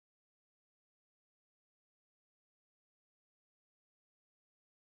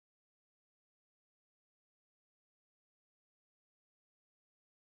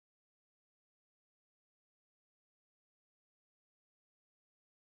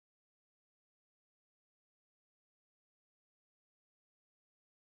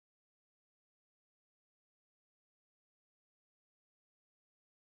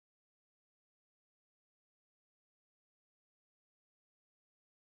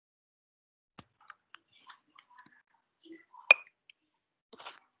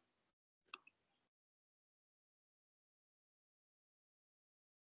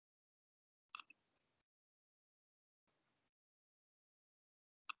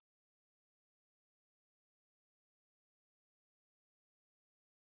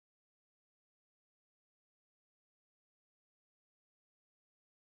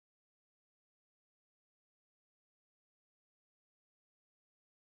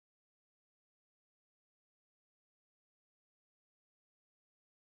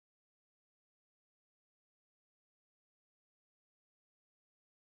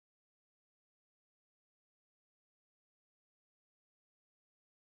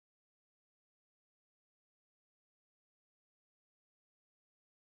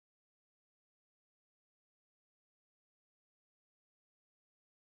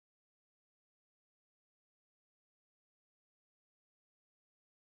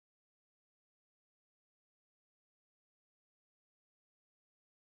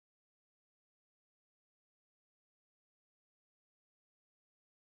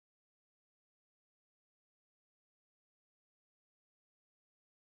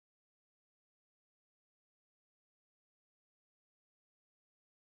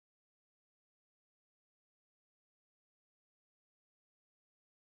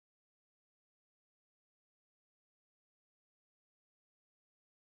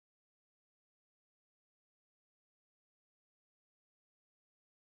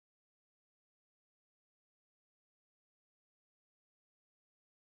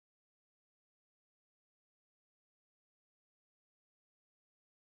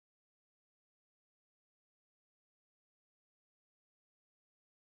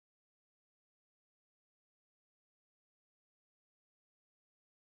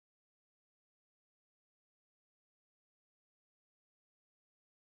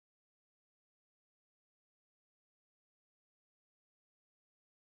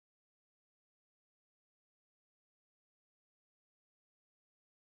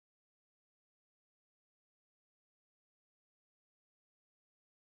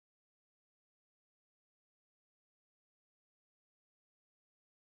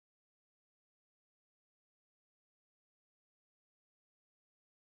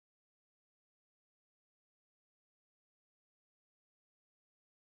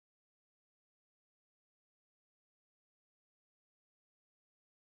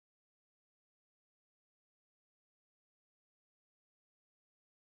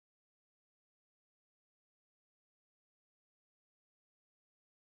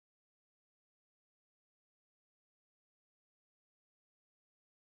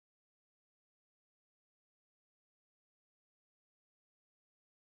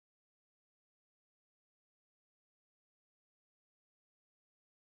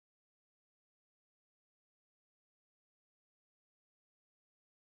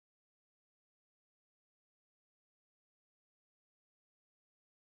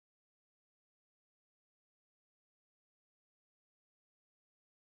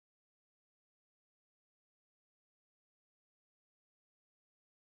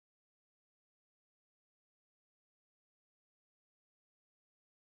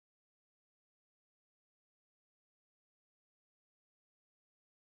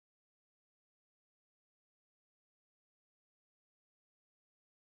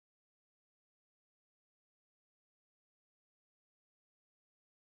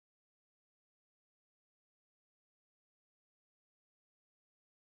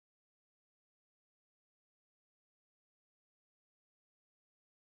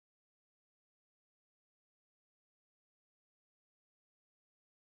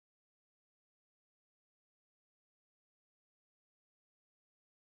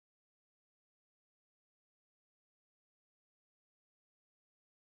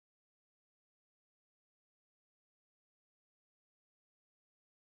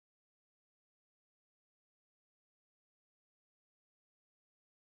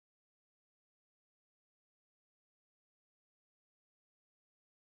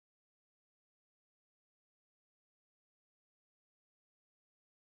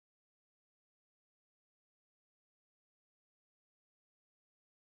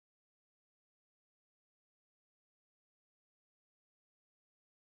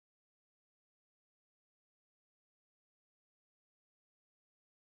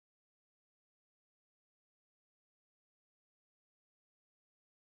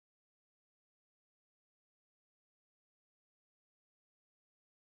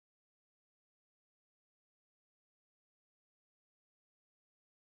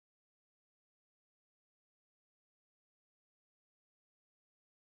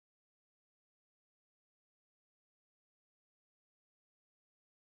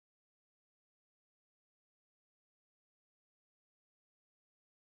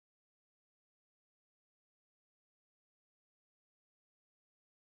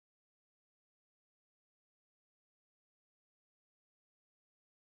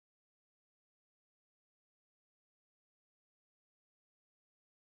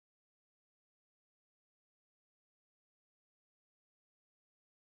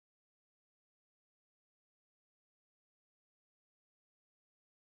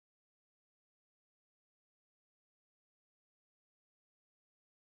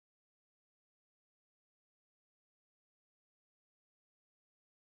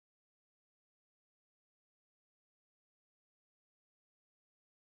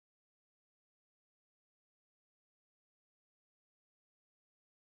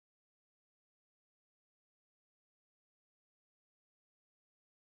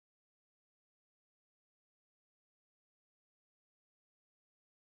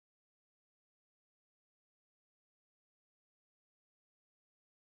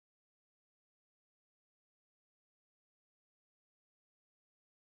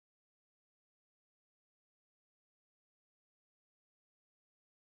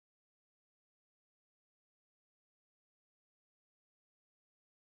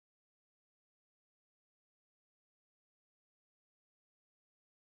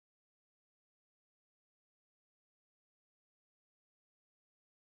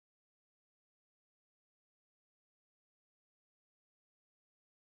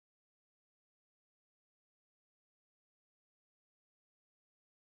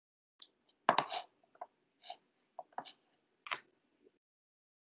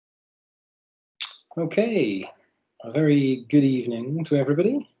Okay, a very good evening to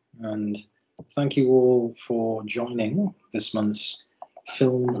everybody, and thank you all for joining this month's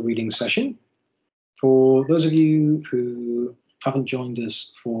film reading session. For those of you who haven't joined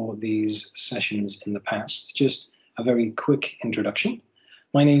us for these sessions in the past, just a very quick introduction.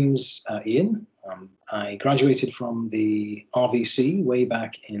 My name's Ian. I graduated from the RVC way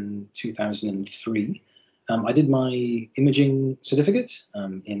back in 2003. I did my imaging certificate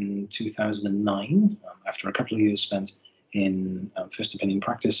in 2009 after a couple of years spent in first opinion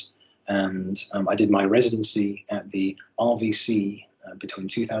practice, and I did my residency at the RVC between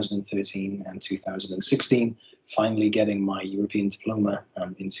 2013 and 2016, finally getting my European diploma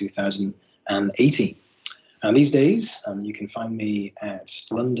in 2018. And these days, you can find me at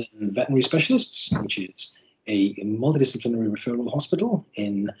London Veterinary Specialists, which is a multidisciplinary referral hospital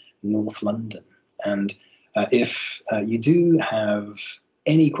in North London. And if you do have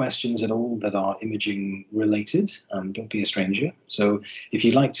any questions at all that are imaging related, don't be a stranger. So if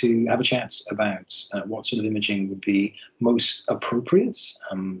you'd like to have a chat about what sort of imaging would be most appropriate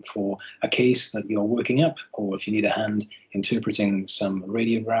for a case that you're working up, or if you need a hand interpreting some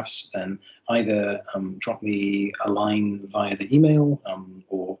radiographs, then either drop me a line via the email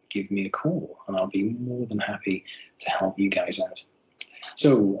or give me a call, and I'll be more than happy to help you guys out.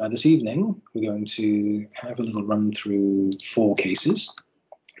 So this evening, we're going to have a little run through 4 cases.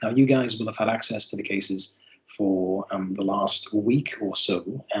 Now, you guys will have had access to the cases for the last week or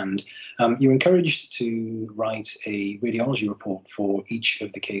so, and you're encouraged to write a radiology report for each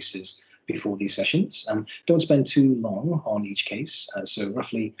of the cases before these sessions. Don't spend too long on each case, so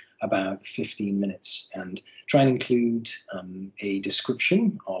roughly about 15 minutes, and try and include a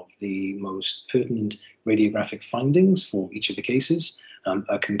description of the most pertinent radiographic findings for each of the cases,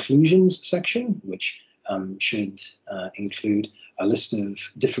 a conclusions section, which should include a list of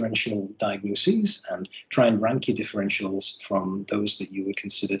differential diagnoses, and try and rank your differentials from those that you would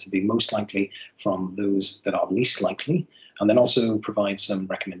consider to be most likely from those that are least likely, and then also provide some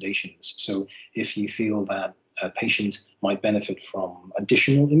recommendations. So if you feel that a patient might benefit from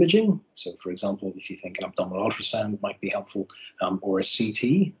additional imaging, so for example, if you think an abdominal ultrasound might be helpful, or a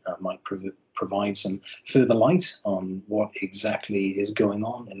CT might provide some further light on what exactly is going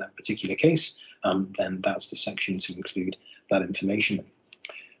on in that particular case, then that's the section to include that information.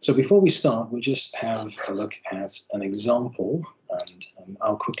 So before we start, we'll just have a look at an example, and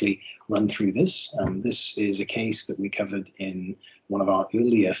I'll quickly run through this. This is a case that we covered in one of our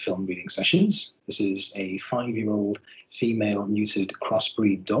earlier film reading sessions. This is a 5-year-old female neutered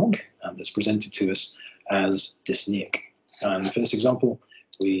crossbreed dog that's presented to us as dyspneic. And for this example,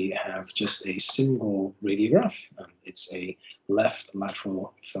 we have just a single radiograph. It's a left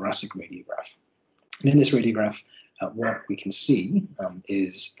lateral thoracic radiograph. And in this radiograph, what we can see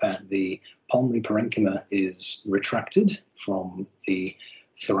is that the pulmonary parenchyma is retracted from the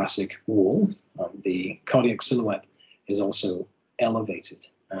thoracic wall. The cardiac silhouette is also elevated,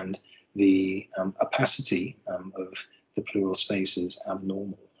 and the opacity of the pleural space is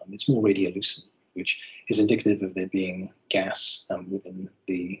abnormal. It's more radiolucent, which is indicative of there being gas within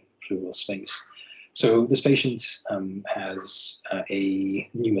the pleural space. So this patient has a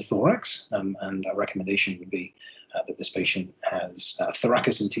pneumothorax, and our recommendation would be that this patient has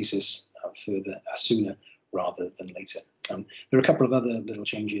thoracentesis sooner rather than later. There are a couple of other little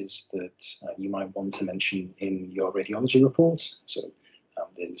changes that you might want to mention in your radiology report. So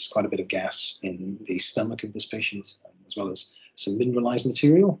there's quite a bit of gas in the stomach of this patient, as well as some mineralized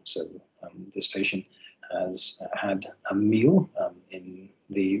material. So this patient has had a meal in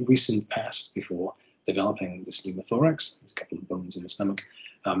the recent past before developing this pneumothorax. There's a couple of bones in the stomach,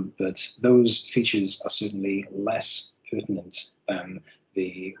 but those features are certainly less pertinent than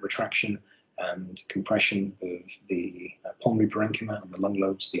the retraction and compression of the pulmonary parenchyma and the lung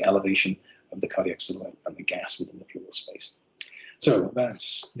lobes, the elevation of the cardiac silhouette, and the gas within the pleural space. So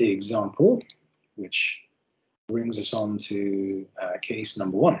that's the example, which brings us on to case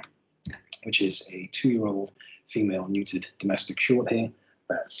number 1, which is a 2-year-old female neutered domestic shorthair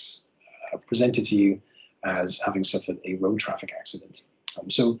that's presented to you as having suffered a road traffic accident.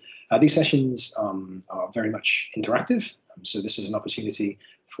 So these sessions are very much interactive. So this is an opportunity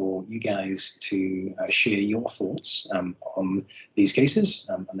for you guys to share your thoughts on these cases.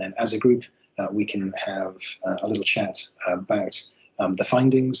 And then as a group, we can have a little chat about the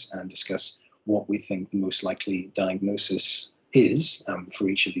findings and discuss what we think the most likely diagnosis is for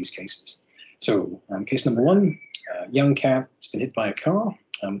each of these cases. So case number 1, young cat has been hit by a car.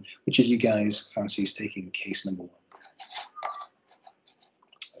 Which of you guys fancies taking case number 1?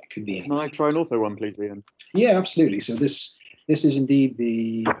 It could be any. Can I try an ortho one, please, Ian? Yeah, absolutely. So this is indeed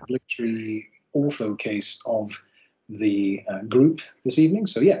the obligatory ortho case of the group this evening.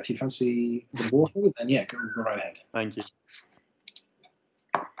 So yeah, if you fancy the ortho, then yeah, go right ahead. Thank you.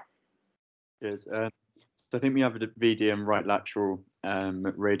 Cheers. So I think we have a VD and right lateral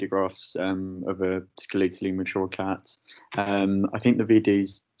radiographs of a skeletally mature cat. I think the VD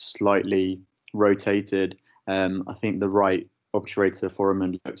is slightly rotated. I think the right obturator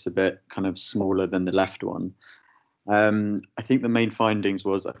foramen looks a bit kind of smaller than the left one. I think the main findings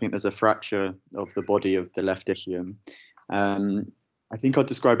was I think there's a fracture of the body of the left ischium. I think I'd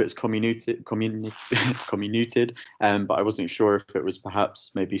describe it as comminuted, but I wasn't sure if it was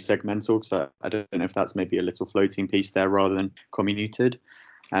perhaps maybe segmental, because I don't know if that's maybe a little floating piece there rather than comminuted.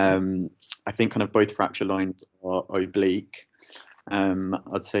 I think kind of both fracture lines are oblique.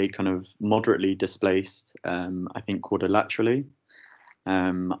 I'd say kind of moderately displaced, I think quadrilaterally.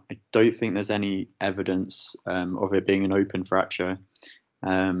 I don't think there's any evidence of it being an open fracture,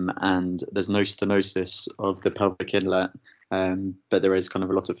 and there's no stenosis of the pelvic inlet, but there is kind of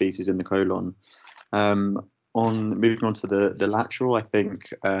a lot of feces in the colon. Moving on to the lateral, I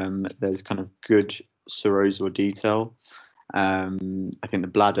think there's kind of good serosal detail. I think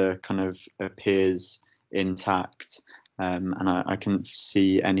the bladder kind of appears intact, and I can't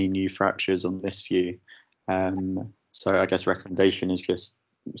see any new fractures on this view. So I guess recommendation is just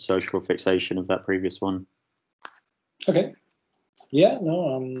surgical fixation of that previous one. Okay. Yeah,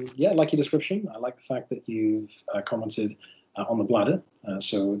 no, yeah, I like your description. I like the fact that you've commented on the bladder.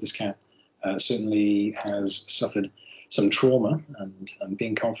 So this cat certainly has suffered some trauma, and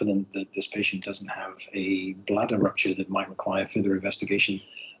being confident that this patient doesn't have a bladder rupture that might require further investigation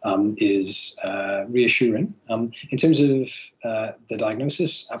is reassuring. In terms of the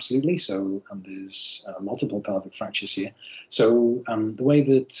diagnosis, absolutely. So there's multiple pelvic fractures here. So the way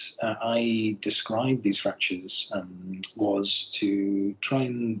that I described these fractures was to try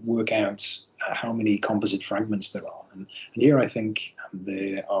and work out how many composite fragments there are. And here I think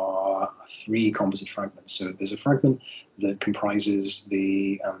there are 3 composite fragments. So there's a fragment that comprises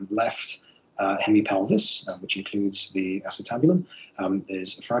the left hemipelvis, which includes the acetabulum.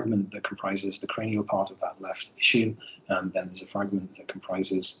 There's a fragment that comprises the cranial part of that left ischium, and then there's a fragment that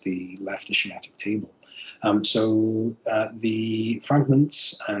comprises the left ischiatic table. So the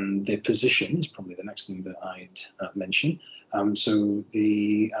fragments and their position is probably the next thing that I'd mention. So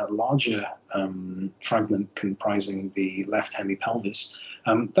the larger fragment comprising the left hemipelvis,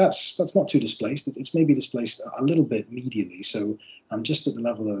 that's not too displaced. It's maybe displaced a little bit medially. So just at the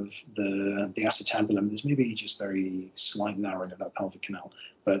level of the acetabulum, there's maybe just very slight narrowing of that pelvic canal,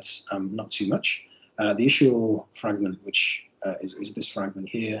 but not too much. The ischial fragment, which is this fragment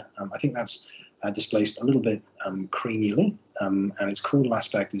here, I think that's displaced a little bit cranially, and its caudal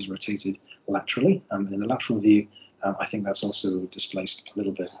aspect is rotated laterally. In the lateral view, I think that's also displaced a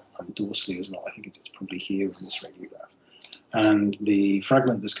little bit dorsally as well. I think it's probably here in this radiograph. And the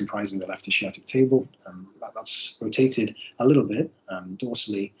fragment that's comprising the left ischiatic table, that's rotated a little bit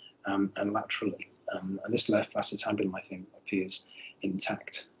dorsally and laterally. And this left acetabulum, I think, appears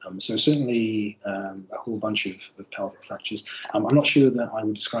intact. So certainly a whole bunch of pelvic fractures. I'm not sure that I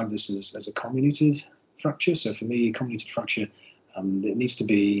would describe this as a comminuted fracture. So for me, comminuted fracture, it needs to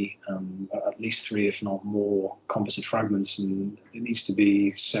be at least 3, if not more, composite fragments, and there needs to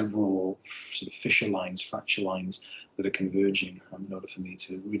be several sort of fissure lines, fracture lines that are converging in order for me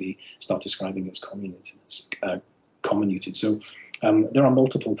to really start describing it as comminuted. So there are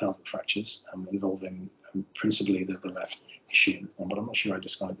multiple pelvic fractures involving principally the left ischium, but I'm not sure I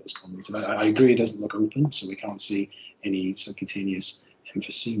describe it as comminuted. I agree it doesn't look open, so we can't see any subcutaneous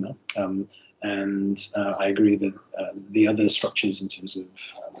emphysema. And I agree that the other structures in terms of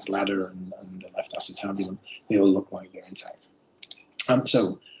the bladder and the left acetabulum, they all look like they're intact.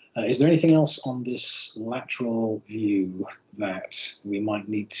 Is there anything else on this lateral view that we might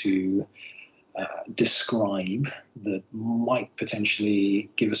need to describe that might potentially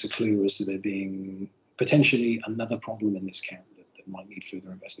give us a clue as to there being potentially another problem in this cat that might need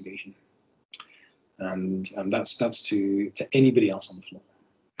further investigation? And that's to anybody else on the floor.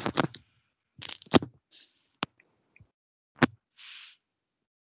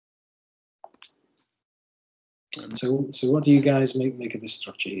 So what do you guys make of this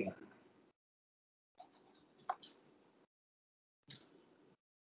structure here?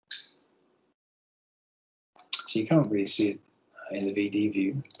 So you can't really see it in the VD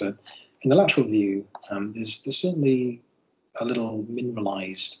view, but in the lateral view, there's certainly a little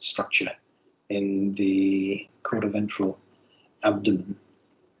mineralized structure in the caudoventral abdomen.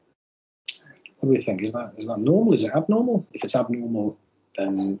 What do we think? Is that normal? Is it abnormal? If it's abnormal,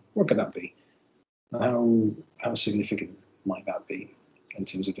 then what could that be? How significant might that be in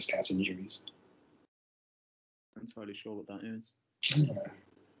terms of this cat's injuries? not entirely sure what that is. Yeah.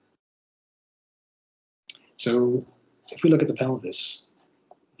 So if we look at the pelvis,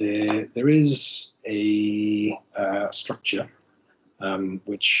 there is a structure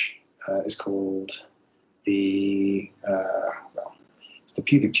which is called the it's the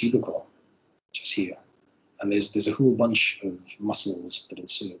pubic tubercle, just here, and there's a whole bunch of muscles that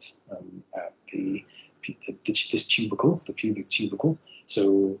insert at this tubercle, the pubic tubercle.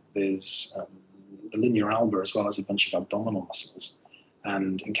 So there's the linea alba as well as a bunch of abdominal muscles,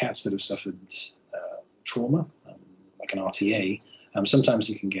 and in cats that have suffered trauma, like an RTA, sometimes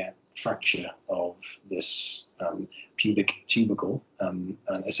you can get fracture of this pubic tubercle and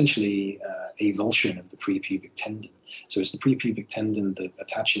essentially avulsion of the prepubic tendon. So it's the prepubic tendon that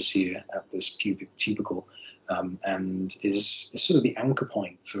attaches here at this pubic tubercle and is sort of the anchor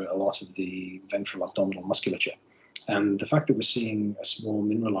point for a lot of the ventral abdominal musculature. And the fact that we're seeing a small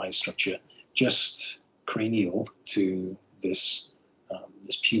mineralized structure just cranial to this,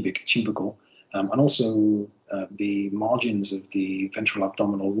 this pubic tubercle, and also the margins of the ventral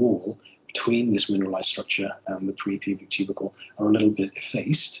abdominal wall between this mineralized structure and the prepubic tubercle are a little bit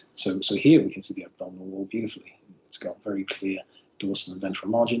effaced. So here we can see the abdominal wall beautifully. It's got very clear dorsal and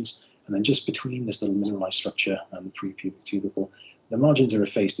ventral margins. And then just between this little mineralized structure and the prepubic tubercle, the margins are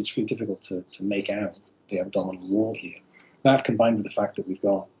effaced. It's really difficult to make out the abdominal wall here. That combined with the fact that we've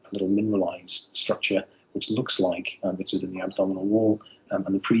got a little mineralized structure which looks like it's within the abdominal wall, and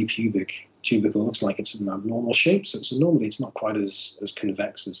the prepubic tubercle looks like it's an abnormal shape. So normally it's not quite as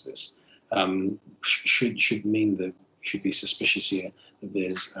convex as this. Should mean that we should be suspicious here that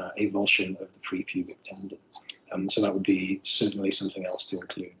there's avulsion of the prepubic tendon. So that would be certainly something else to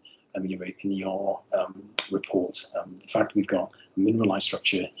include in your report. The fact that we've got a mineralized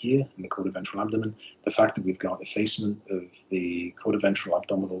structure here in the caudoventral abdomen, the fact that we've got effacement of the caudoventral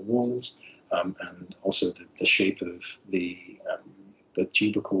abdominal walls, and also the shape of the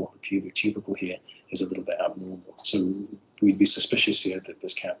tubercle, the pubic tubercle here is a little bit abnormal. So we'd be suspicious here that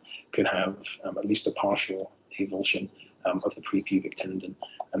this cat could have at least a partial avulsion of the prepubic tendon,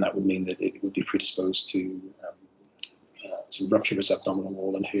 and that would mean that it would be predisposed to some rupture of its abdominal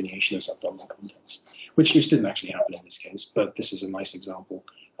wall and herniation of its abdominal contents, which didn't actually happen in this case, but this is a nice example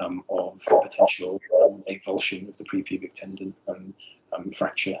of potential avulsion of the prepubic tendon and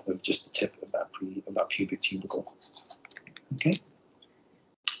fracture of just the tip of that pubic tubercle. Okay.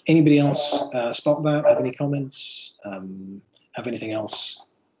 Anybody else spot that? Have any comments? Have anything else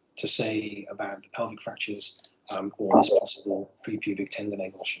to say about the pelvic fractures or this possible prepubic tendon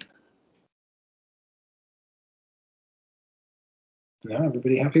avulsion? No,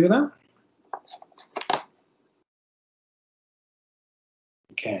 everybody happy with that?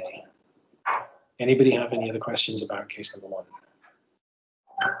 Okay. Anybody have any other questions about case number 1?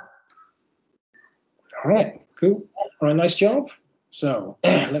 All right, cool. All right, nice job. So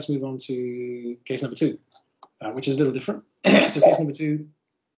let's move on to case number 2, which is a little different. So case number 2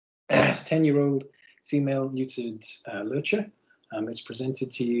 is a 10-year-old female neutered lurcher. It's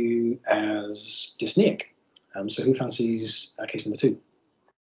presented to you as dyspneic. So who fancies case number 2?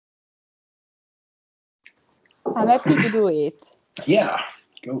 I'm happy to do it. Yeah,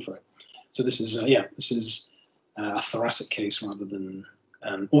 go for it. So this is a thoracic case rather than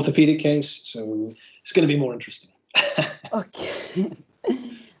an orthopedic case. So it's going to be more interesting. Okay.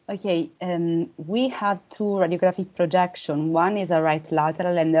 Okay. We have 2 radiographic projections. One is a right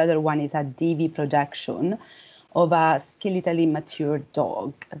lateral, and the other one is a DV projection of a skeletally mature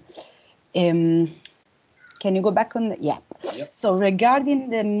dog. Can you go back on the, yeah. Yep. So regarding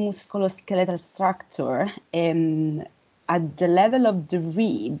the musculoskeletal structure, at the level of the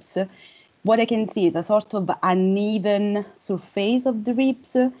ribs, what I can see is a sort of uneven surface of the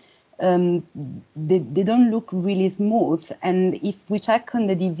ribs. They don't look really smooth. And if we check on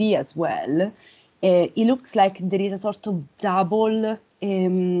the DV as well, it looks like there is a sort of double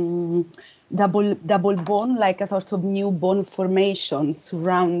bone, like a sort of new bone formation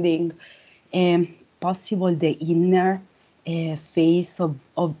surrounding possible the inner face of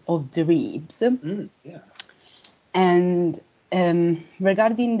the ribs. Yeah. And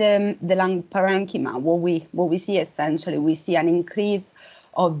regarding the lung parenchyma, what we see essentially, we see an increase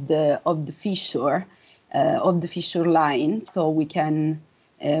of the fissure line, so we can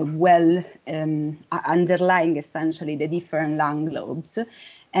underlying essentially the different lung lobes.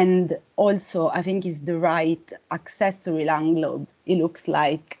 And also, I think it's the right accessory lung lobe. It looks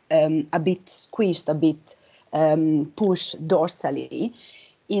like a bit squished, a bit pushed dorsally.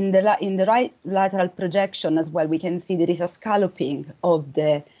 In the right lateral projection as well, we can see there is a scalloping of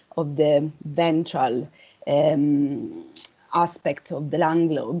the ventral aspect of the lung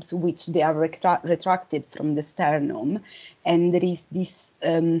lobes, which they are retracted from the sternum, and there is this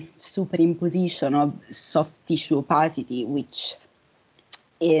superimposition of soft tissue opacity, which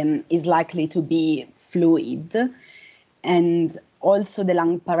is likely to be fluid, and also the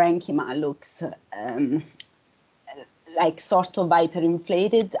lung parenchyma looks like sort of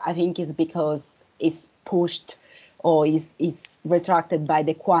hyperinflated. I think it's because it's pushed or is retracted by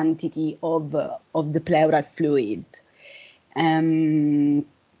the quantity of the pleural fluid. The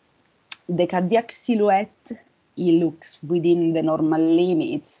cardiac silhouette, it looks within the normal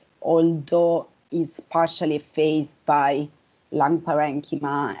limits, although is partially effaced by lung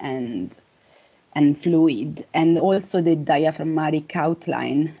parenchyma and fluid, and also the diaphragmatic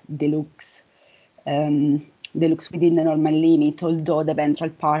outline, they looks within the normal limit, although the ventral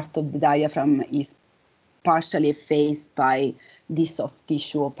part of the diaphragm is partially effaced by this soft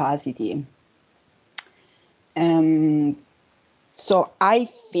tissue opacity. So I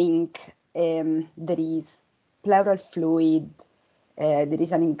think there is pleural fluid. There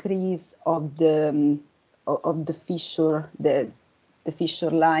is an increase of the fissure, the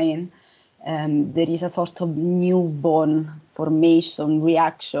fissure line. There is a sort of new bone formation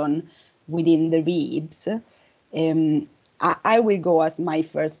reaction within the ribs. I will go as my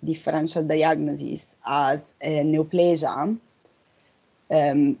first differential diagnosis as neoplasia.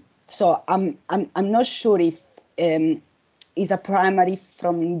 So I'm not sure if is a primary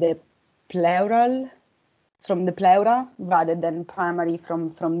from the pleura rather than primary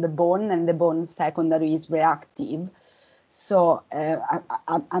from the bone, and the bone secondary is reactive. So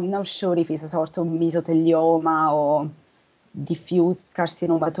I'm not sure if it's a sort of mesothelioma or diffuse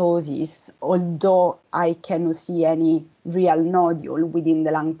carcinomatosis, although I cannot see any real nodule within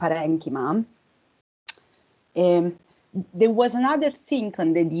the lung parenchyma. There was another thing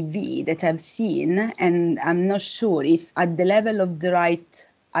on the DV that I've seen, and I'm not sure if at the level of the right,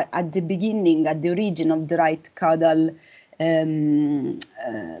 at the beginning, at the origin of the right caudal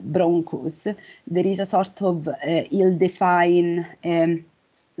bronchus, there is a sort of ill-defined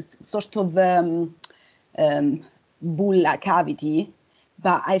sort of bulla cavity,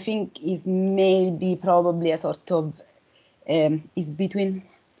 but I think is maybe probably a sort of is between.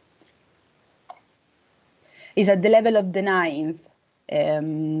 Is at the level of the ninth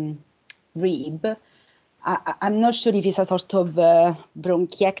rib. I'm not sure if it's a sort of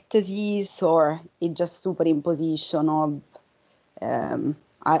bronchiectasis or it's just superimposition of,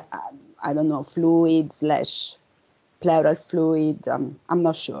 I don't know, fluid / pleural fluid. I'm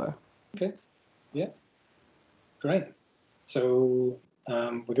not sure. Okay, yeah, great. So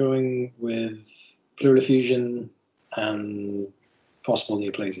we're going with pleural effusion and possible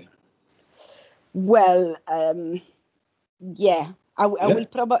neoplasia. Well, yeah, I will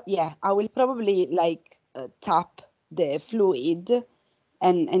probably like tap the fluid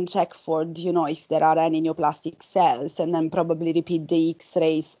and check for, if there are any neoplastic cells, and then probably repeat the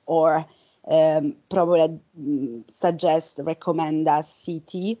X-rays, or probably recommend a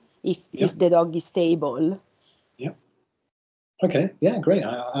CT if the dog is stable. Yeah. Okay. Yeah. Great.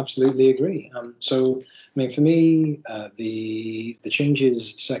 I absolutely agree. So, I mean, for me, the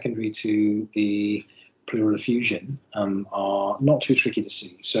changes secondary to the pleural effusion are not too tricky to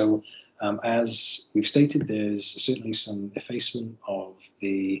see. So, as we've stated, there's certainly some effacement of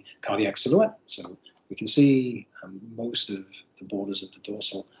the cardiac silhouette. So we can see most of the borders of the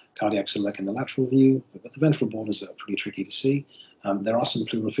dorsal cardiac silhouette in the lateral view, but the ventral borders are pretty tricky to see. There are some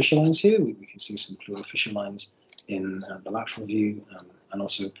pleural fissure lines here. We can see some pleural fissure lines in the lateral view and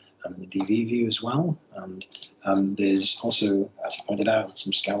also in the DV view as well. And there's also, as you pointed out,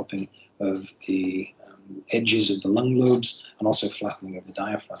 some scalloping of the edges of the lung lobes and also flattening of the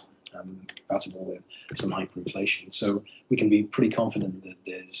diaphragm, compatible with some hyperinflation. So we can be pretty confident that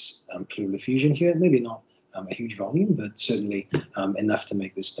there's pleural effusion here, maybe not a huge volume, but certainly enough to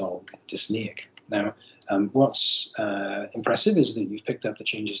make this dog dyspneic. Now, what's impressive is that you've picked up the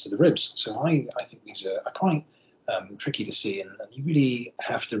changes to the ribs. So I think these are quite tricky to see, and you really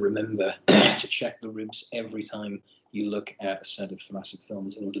have to remember to check the ribs every time you look at a set of thoracic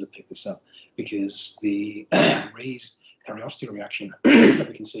films in order to pick this up, because the raised periosteal reaction that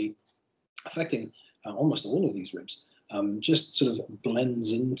we can see affecting almost all of these ribs just sort of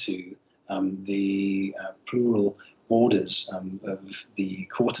blends into the pleural borders of the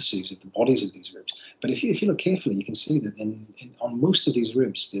cortices of the bodies of these ribs. But if you look carefully, you can see that on most of these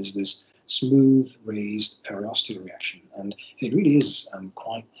ribs, there's this smooth raised periosteal reaction, and it really is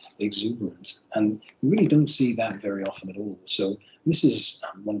quite exuberant, and we really don't see that very often at all. So this is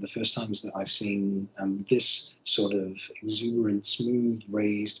one of the first times that I've seen this sort of exuberant, smooth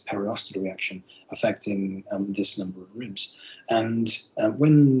raised periosteal reaction affecting this number of ribs. And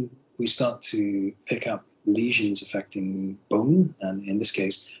when we start to pick up lesions affecting bone, and in this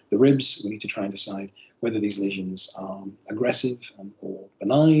case the ribs, we need to try and decide whether these lesions are aggressive or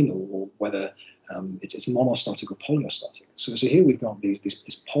benign, or whether it's monostotic or polyostotic. So here we've got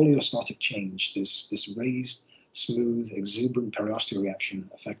this polyostotic change, this raised, smooth, exuberant periosteal reaction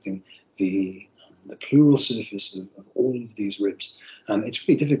affecting the pleural surface of all of these ribs. And it's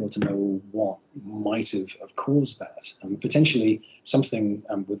really difficult to know what might have caused that. Potentially something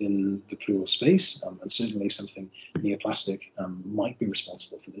within the pleural space, and certainly something neoplastic might be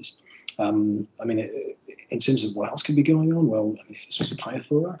responsible for this. I mean, in terms of what else could be going on, well, if this was a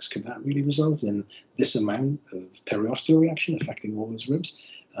pyothorax, could that really result in this amount of periosteal reaction affecting all those ribs?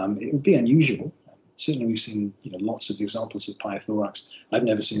 It would be unusual. Certainly we've seen lots of examples of pyothorax. I've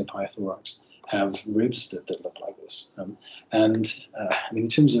never seen a pyothorax have ribs that look like this. I mean, in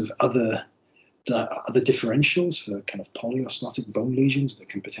terms of other differentials for kind of polyostotic bone lesions that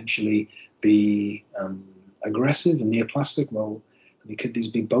can potentially be aggressive and neoplastic, well, I mean, could these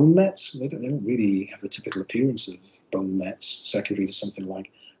be bone mets? They don't really have the typical appearance of bone mets secondary to something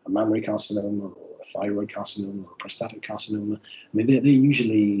like a mammary carcinoma or a thyroid carcinoma or a prostatic carcinoma. I mean, they're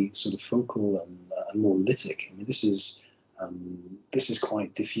usually sort of focal and more lytic. I mean, this is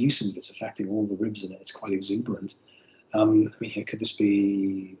quite diffuse and it's affecting all the ribs in it. It's quite exuberant. I mean, could this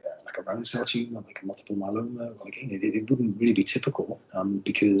be like a round cell tumor, like a multiple myeloma? Well, again, it wouldn't really be typical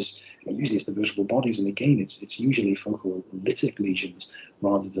because usually it's the vertebral bodies, and again, it's usually focal lytic lesions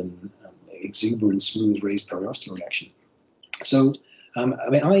rather than exuberant, smooth, raised periosteal reaction. So, I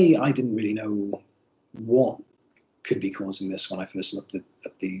mean, I didn't really know what could be causing this when I first looked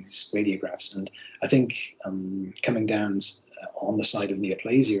at these radiographs, and I think coming down on the side of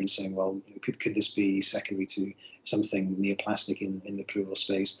neoplasia and saying, well, could this be secondary to something neoplastic in the pleural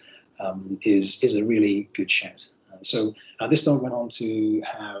space, is a really good shout. So this dog went on to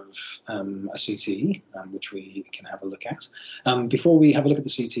have a CT, which we can have a look at. Before we have a look at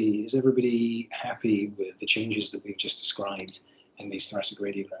the CT, is everybody happy with the changes that we've just described in these thoracic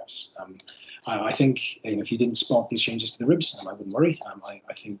radiographs? I think if you didn't spot these changes to the ribs, I wouldn't worry.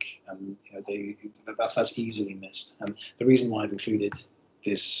 I think that's easily missed. The reason why I've included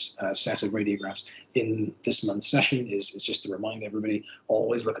this set of radiographs in this month's session is just to remind everybody,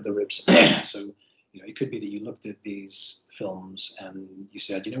 always look at the ribs. So it could be that you looked at these films and you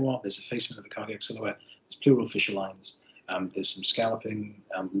said, you know what, there's effacement of the cardiac silhouette, there's pleural fissure lines, there's some scalloping,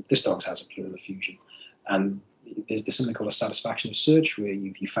 this dog has a pleural effusion, and there's something called a satisfaction of search where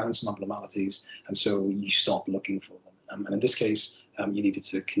you found some abnormalities and so you stop looking for them. And in this case, you needed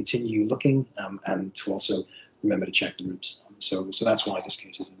to continue looking and to also remember to check the ribs. So that's why this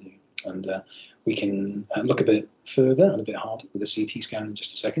case is new. And we can look a bit further and a bit harder with a CT scan in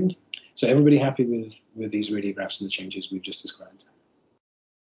just a second. So everybody happy with these radiographs and the changes we've just described?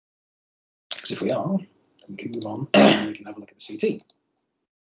 Because if we are, then we can move on and we can have a look at the CT.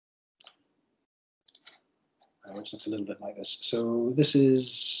 Which looks a little bit like this. So this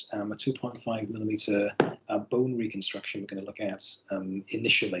is a 2.5 millimeter bone reconstruction we're going to look at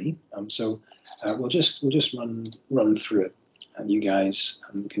initially. So we'll just run through it, and you guys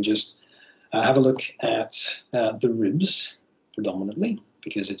can just have a look at the ribs predominantly,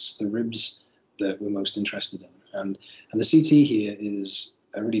 because it's the ribs that we're most interested in. And the CT here is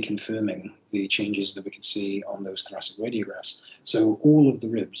really confirming the changes that we could see on those thoracic radiographs. So all of the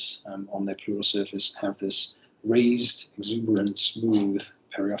ribs on their pleural surface have this raised, exuberant, smooth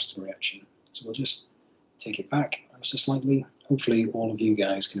periosteal reaction. So we'll just take it back just slightly. Hopefully all of you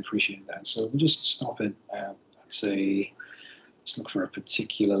guys can appreciate that. So we'll just stop it at, let's say, let's look for a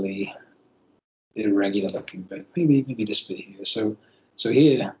particularly irregular looking bit, maybe this bit here. So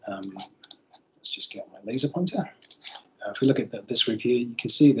here, let's just get my laser pointer. If we look at this rib here, you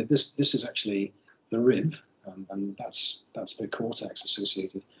can see that this is actually the rib, and that's the cortex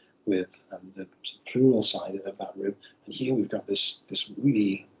associated with the pleural side of that rib. And here we've got this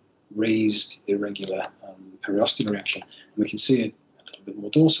really raised, irregular periosteal reaction. And we can see it a little bit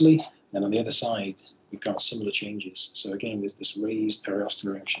more dorsally. And on the other side, we've got similar changes. So again, there's this raised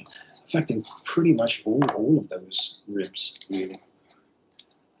periosteal reaction affecting pretty much all of those ribs, really.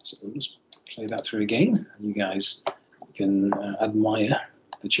 So we'll just play that through again. And you guys can admire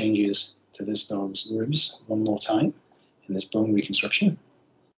the changes to this dog's ribs one more time in this bone reconstruction.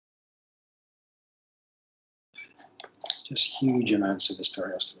 Just huge amounts of this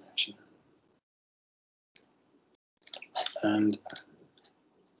periosteal reaction. And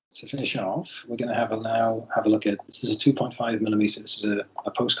to finish off, we're going to now have a look at, this is a 2.5 millimeter, this is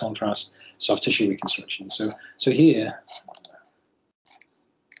a post-contrast soft tissue reconstruction. So here,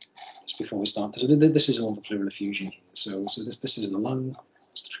 just before we start, so this is all the pleural effusion here. So this is the lung,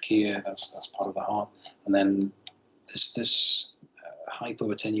 that's the trachea, that's part of the heart, and then this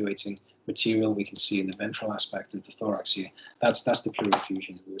hypo-attenuating material we can see in the ventral aspect of the thorax here. That's the pleural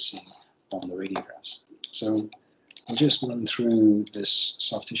effusion that we're seeing on the radiographs. So we'll just run through this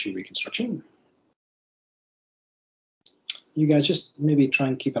soft tissue reconstruction. You guys just maybe try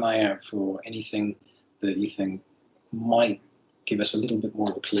and keep an eye out for anything that you think might give us a little bit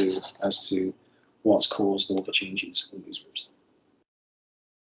more of a clue as to what's caused all the changes in these groups.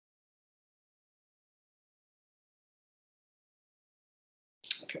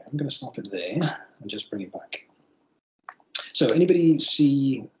 Okay, I'm going to stop it there and just bring it back. So anybody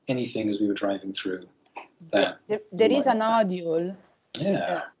see anything as we were driving through that? There is a nodule.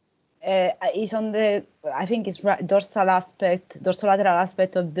 Yeah. It's on the, I think it's dorsolateral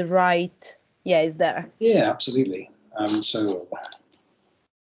aspect of the right. Yeah, it's there. Yeah, absolutely. So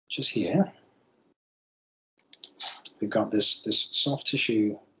just here, we've got this soft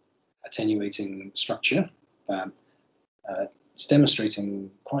tissue attenuating structure that is demonstrating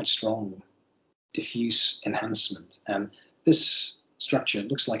quite strong diffuse enhancement. And this structure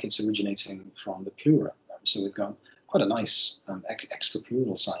looks like it's originating from the pleura. So we've got quite a nice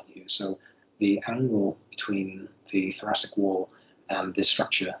extrapleural sign here. So the angle between the thoracic wall and this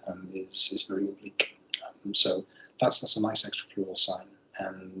structure is very oblique. So that's a nice extrapleural sign.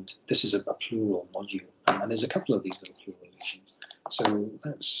 And this is a pleural nodule. And there's a couple of these little pleural lesions. So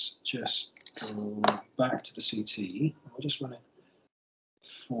let's just go back to the CT. We'll just run it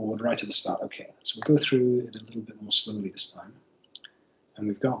forward right at the start. Okay, so we'll go through it a little bit more slowly this time. And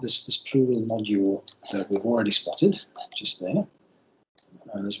we've got this pleural nodule that we've already spotted, just there.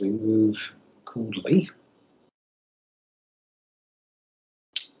 And as we move caudally,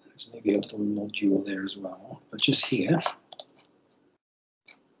 there's maybe a little nodule there as well. But just here,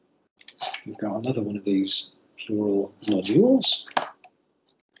 we've got another one of these pleural nodules.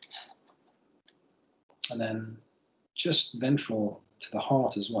 And then just ventral to the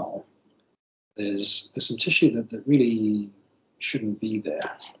heart as well, there's some tissue that really shouldn't be there.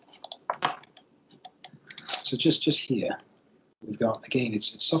 So just here, we've got, again,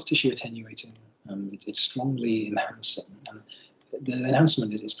 it's soft tissue attenuating, it's strongly enhancing, and the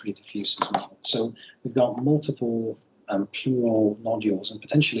enhancement is pretty diffuse as well. So we've got multiple pleural nodules and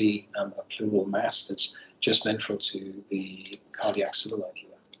potentially a pleural mass that's just ventral to the cardiac cilia here.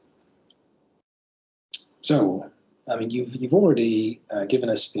 So, I mean, you've already given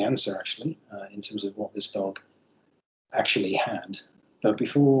us the answer, actually, in terms of what this dog actually had. But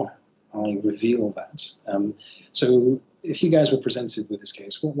before I reveal that, so if you guys were presented with this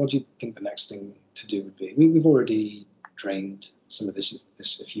case, what do you think the next thing to do would be? We've already drained some of this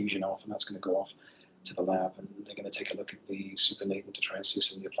effusion off, and that's going to go off to the lab, and they're going to take a look at the supernatant to try and see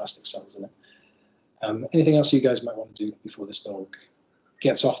some neoplastic cells in it. Anything else you guys might want to do before this dog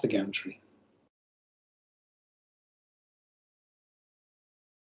gets off the gantry?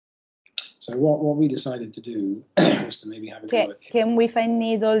 So what we decided to do was to maybe have a go at... Can we find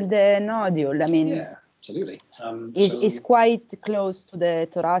needle the nodule? I mean, yeah, absolutely. It's quite close to the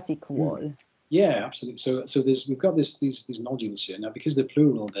thoracic wall. Yeah, absolutely. So we've got these nodules here. Now, because they're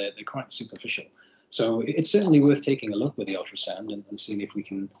pleural, they're quite superficial. So it's certainly worth taking a look with the ultrasound and seeing if we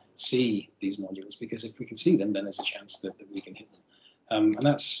can see these nodules, because if we can see them, then there's a chance that we can hit them. And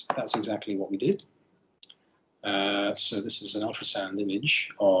that's exactly what we did. So this is an ultrasound image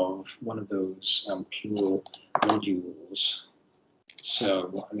of one of those pleural nodules.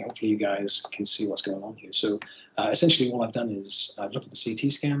 So I mean, hopefully you guys can see what's going on here. So essentially all I've done is I've looked at the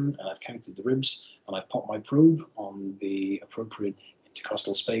CT scan and I've counted the ribs and I've popped my probe on the appropriate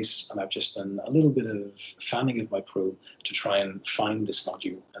intercostal space, and I've just done a little bit of fanning of my probe to try and find this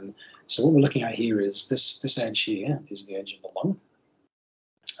nodule. And so what we're looking at here is this edge here is the edge of the lung,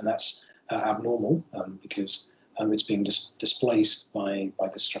 and that's abnormal because it's being displaced by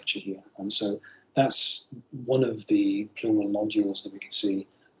this structure here. So that's one of the pleural nodules that we can see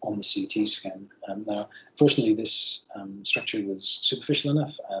on the CT scan. Now, fortunately, this structure was superficial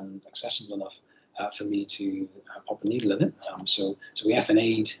enough and accessible enough for me to pop a needle in it. So we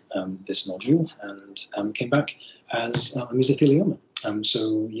FNA'd this nodule and came back as mesothelioma.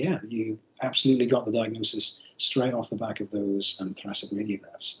 So yeah, you absolutely got the diagnosis straight off the back of those thoracic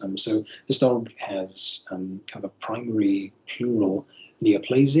radiographs. So this dog has kind of a primary pleural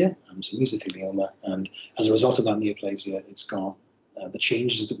neoplasia, so mesothelioma, and as a result of that neoplasia, it's got the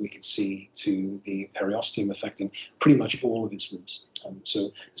changes that we could see to the periosteum affecting pretty much all of its ribs.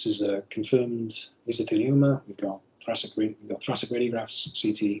 So this is a confirmed mesothelioma. We've got thoracic radiographs,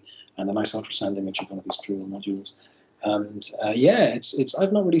 CT, and a nice ultrasound image of one of these pleural nodules. And yeah,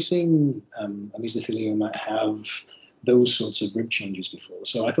 I've not really seen a mesothelioma have those sorts of rib changes before.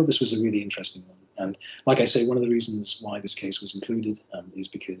 So I thought this was a really interesting one. And like I say, one of the reasons why this case was included is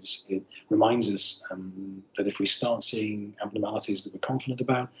because it reminds us that if we start seeing abnormalities that we're confident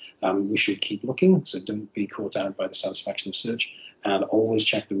about, we should keep looking. So don't be caught out by the satisfaction of search, and always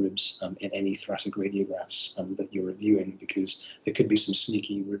check the ribs in any thoracic radiographs that you're reviewing, because there could be some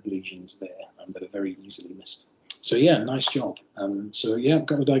sneaky rib lesions there that are very easily missed. So yeah, nice job. So yeah,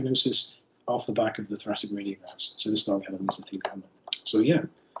 got the diagnosis off the back of the thoracic radiographs. So this dog had a mesothelioma. So yeah,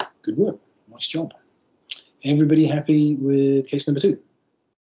 good work. Nice job. Everybody happy with case number 2?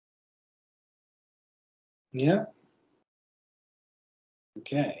 Yeah?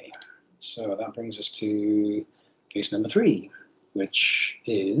 Okay. So that brings us to case number 3, which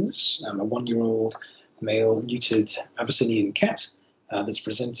is a 1-year-old male neutered Abyssinian cat that's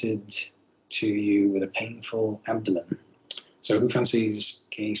presented to you with a painful abdomen. So who fancies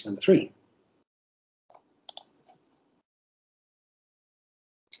case number 3?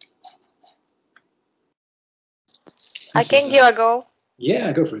 I can give a go.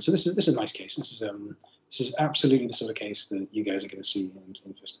 Yeah, go for it. So this is a nice case. This is absolutely the sort of case that you guys are going to see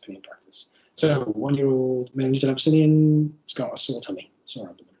in first opinion practice. So 1-year-old male neutered Abyssinian, it's got a sore tummy, sore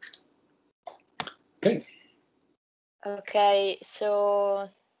abdomen. Okay. Okay, so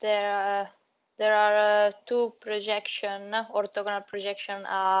there are 2 projection, orthogonal projection,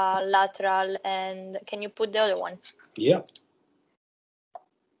 lateral, and can you put the other one? Yeah.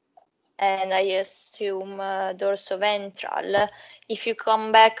 And I assume dorsoventral. If you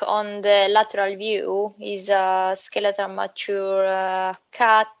come back on the lateral view, is a skeletal mature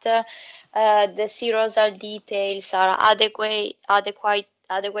cat. The serosal details are adequate,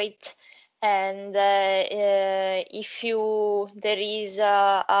 and if there is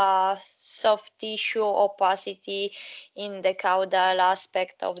a soft tissue opacity in the caudal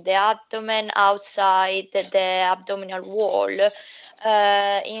aspect of the abdomen outside the abdominal wall.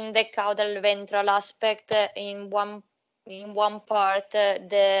 In the caudal ventral aspect, in one part,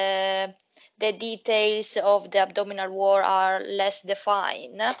 the details of the abdominal wall are less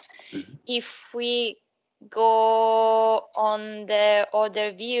defined. If we go on the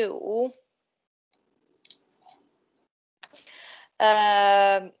other view,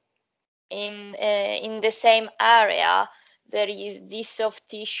 in the same area, there is this soft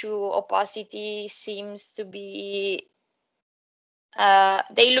tissue opacity seems to be.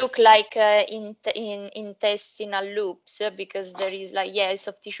 They look like in intestinal loops, because there is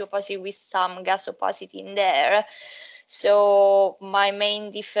soft tissue opacity with some gas opacity in there. So my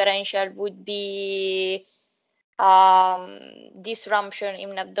main differential would be disruption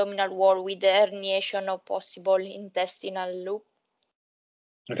in abdominal wall with the herniation of possible intestinal loop.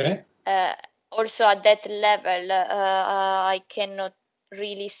 Okay. Also at that level, I cannot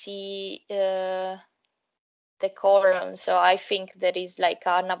really see the colon, so I think there is like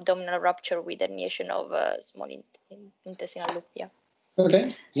an abdominal rupture with herniation of small intestinal loop. Yeah.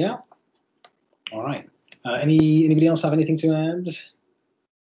 Okay. Yeah. All right. Anybody else have anything to add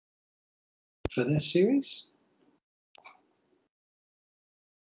for this series?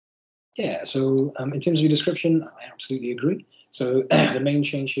 Yeah. So in terms of your description, I absolutely agree. So the main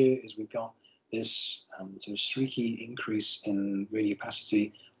change here is we've got this sort of streaky increase in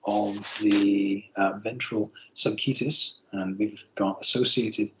radiopacity of the ventral subcutis, and we've got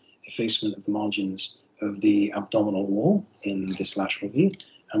associated effacement of the margins of the abdominal wall in this lateral view,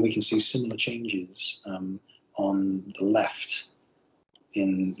 and we can see similar changes on the left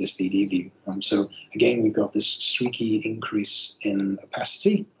in this BD view. So again, we've got this streaky increase in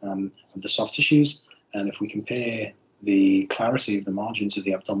opacity of the soft tissues, and if we compare the clarity of the margins of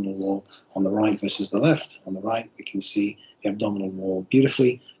the abdominal wall on the right versus the left, on the right we can see the abdominal wall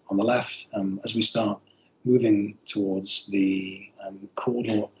beautifully. On the left, as we start moving towards the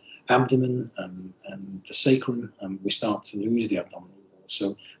caudal abdomen and the sacrum, we start to lose the abdominal wall.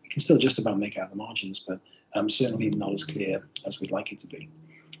 So we can still just about make out the margins, but certainly not as clear as we'd like it to be.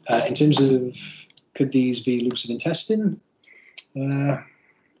 In terms of could these be loops of intestine? I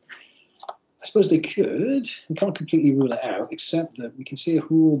suppose they could. We can't completely rule it out, except that we can see a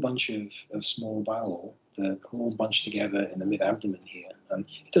whole bunch of small bowel, the whole bunch together in the mid-abdomen here. And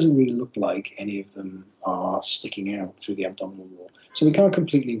it doesn't really look like any of them are sticking out through the abdominal wall. So we can't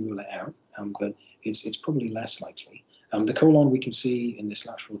completely rule it out, but it's probably less likely. The colon we can see in this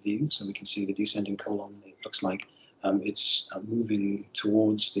lateral view, so we can see the descending colon. It looks like it's moving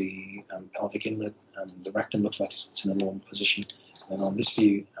towards the pelvic inlet, and the rectum looks like it's in a normal position. And then on this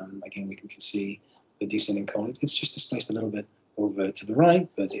view, again, we can see the descending colon. It's just displaced a little bit over to the right,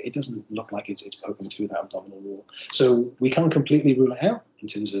 but it doesn't look like it's poking through that abdominal wall. So we can't completely rule it out in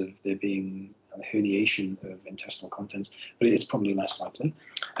terms of there being a herniation of intestinal contents, but it's probably less likely.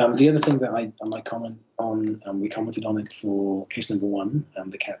 The other thing that I might comment on, we commented on it for case number 1,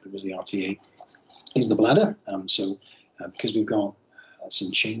 the cat that was the RTA, is the bladder. Because we've got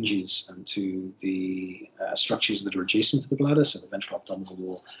some changes to the structures that are adjacent to the bladder, so the ventral abdominal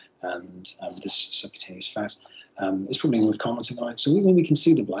wall and this subcutaneous fat, it's probably worth commenting on it. So when we can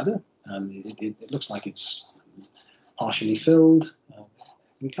see the bladder, it looks like it's partially filled.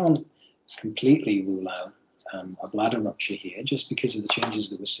 We can't completely rule out a bladder rupture here just because of the changes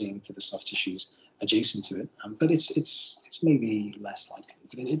that we're seeing to the soft tissues adjacent to it, but it's maybe less likely,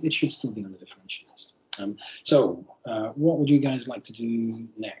 but it should still be on the differential list. So what would you guys like to do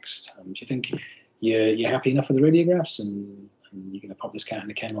next? Do you think you're happy enough with the radiographs and you're going to pop this cat in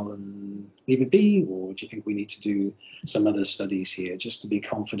the kennel and leave it be, or do you think we need to do some other studies here just to be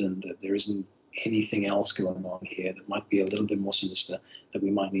confident that there isn't anything else going on here that might be a little bit more sinister that we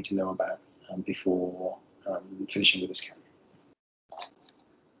might need to know about before finishing with this cat?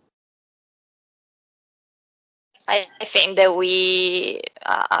 I think that we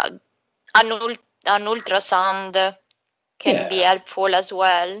an ultrasound can be helpful as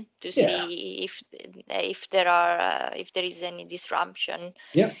well to see if there is any disruption.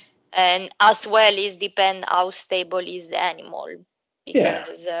 Yeah. And as well is depend how stable is the animal,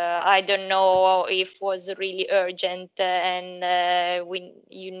 because I don't know if it was really urgent and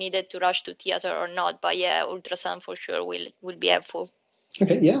you needed to rush to theater or not, but yeah, ultrasound for sure will be helpful.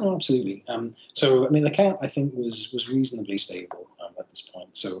 Okay, yeah, no, absolutely. So I mean, the cat I think was reasonably stable at this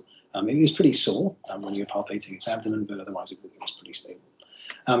point. So it was pretty sore when you were palpating its abdomen, but otherwise it was pretty stable.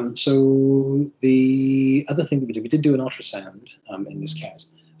 So the other thing that we did do an ultrasound in this cat,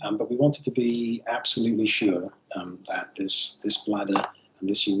 but we wanted to be absolutely sure that this bladder and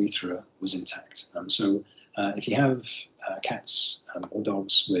this urethra was intact. So if you have cats or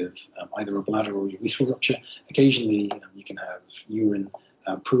dogs with either a bladder or urethral rupture, occasionally you can have urine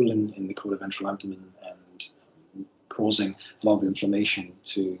pooling in the cauda-ventral abdomen and causing a lot of inflammation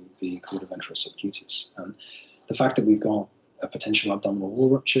to the cauda-ventral subcutis. The fact that we've got a potential abdominal wall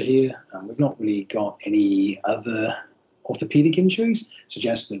rupture here, we've not really got any other orthopedic injuries,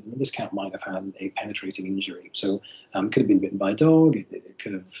 suggests that this cat might have had a penetrating injury. So it could have been bitten by a dog, it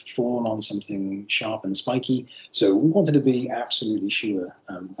could have fallen on something sharp and spiky. So we wanted to be absolutely sure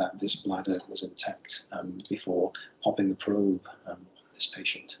that this bladder was intact before popping the probe on this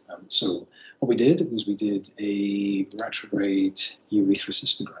patient. So what we did was we did a retrograde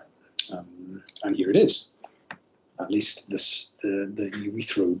urethrocystogram, and here it is. At least the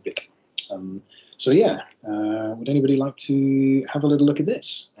urethral bit. So yeah, would anybody like to have a little look at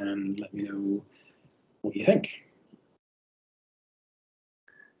this and let me know what you think?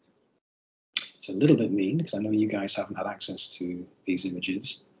 It's a little bit mean because I know you guys haven't had access to these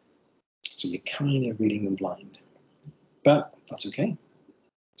images, so you're kind of reading them blind, but that's okay.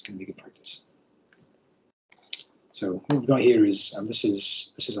 It's going to be good practice. So what we've got here is this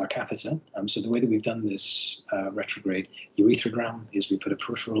is our catheter. So the way that we've done this retrograde urethrogram is we put a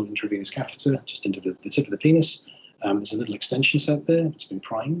peripheral intravenous catheter just into the tip of the penis. There's a little extension set there. It's been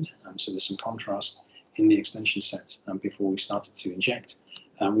primed. So there's some contrast in the extension set before we started to inject.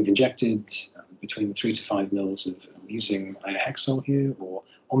 We've injected between 3 to 5 mils of using Hexol here or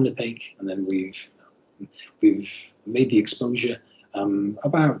Omnipaque, and then we've made the exposure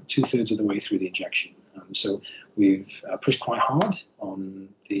about 2/3 of the way through the injection. So we've pushed quite hard on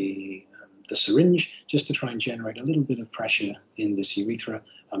the syringe just to try and generate a little bit of pressure in this urethra,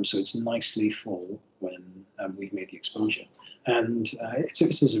 so it's nicely full when we've made the exposure. And it's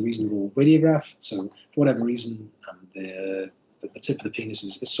a reasonable radiograph, so for whatever reason, the tip of the penis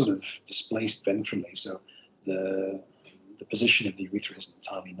is sort of displaced ventrally, so the position of the urethra isn't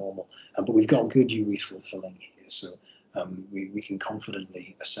entirely normal, but we've got good urethral filling here, so we can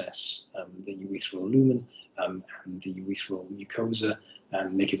confidently assess the urethral lumen and the urethral mucosa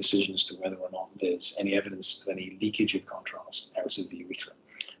and make a decision as to whether or not there's any evidence of any leakage of contrast out of the urethra.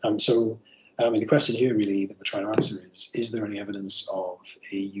 So the question here really that we're trying to answer is there any evidence of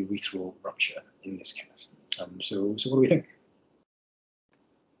a urethral rupture in this cat? So what do we think?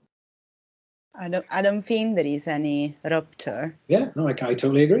 I don't think there is any rupture. Yeah, no, I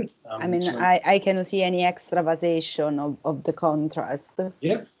totally agree. I mean, I cannot see any extravasation of the contrast.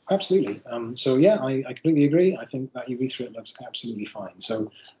 Yeah, absolutely. So yeah, I completely agree. I think that urethra looks absolutely fine.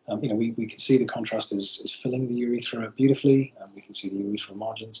 So you know, we can see the contrast is filling the urethra beautifully. We can see the urethral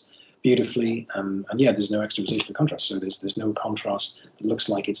margins beautifully, and yeah, there's no extravasation of contrast. So there's no contrast that looks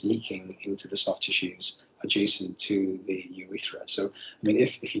like it's leaking into the soft tissues adjacent to the urethra. So I mean,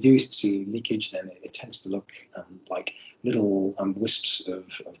 if you do see leakage, then it tends to look like little wisps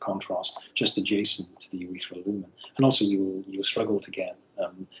of contrast just adjacent to the urethral lumen, and also you'll struggle to get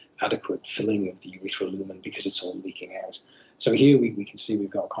adequate filling of the urethral lumen because it's all leaking out. So here we can see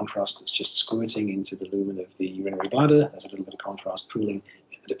we've got contrast that's just squirting into the lumen of the urinary bladder. There's a little bit of contrast pooling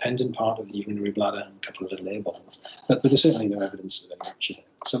in the dependent part of the urinary bladder and a couple of little air bubbles, but there's certainly no evidence of any rupture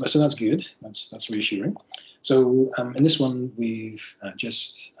there. So that's good. That's reassuring. So in this one, we've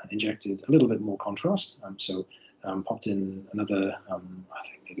just injected a little bit more contrast. So popped in another, I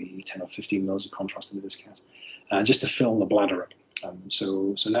think maybe 10 or 15 mils of contrast into this cat, just to fill the bladder up.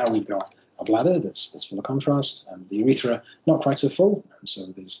 So now we've got a bladder that's full of contrast, and the urethra not quite so full. So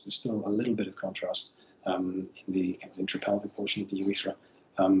there's still a little bit of contrast in the kind of intrapelvic portion of the urethra,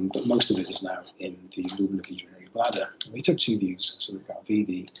 but most of it is now in the lumen of the urinary bladder. And we took two views, so we've got a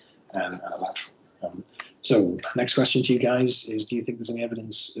VD and a lateral. So next question to you guys is, do you think there's any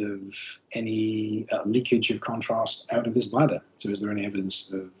evidence of any leakage of contrast out of this bladder? So is there any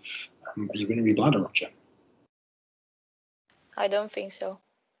evidence of a urinary bladder rupture? I don't think so.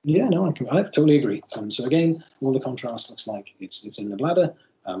 Yeah, no, I totally agree. So again, all the contrast looks like it's in the bladder.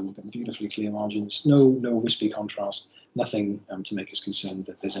 We've got beautifully clear margins, no wispy contrast, nothing to make us concerned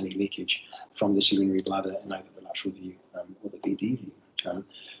that there's any leakage from this urinary bladder in either the lateral view or the VD view.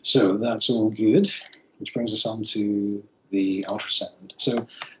 So that's all good, which brings us on to the ultrasound. So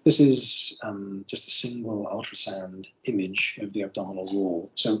this is just a single ultrasound image of the abdominal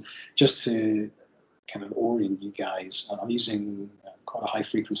wall. So just to kind of orient you guys, I'm using quite a high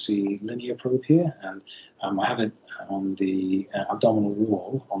frequency linear probe here, and I have it on the abdominal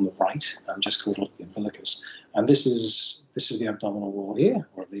wall on the right, just called the umbilicus. And this is the abdominal wall here,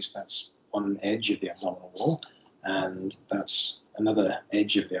 or at least that's one edge of the abdominal wall, and that's another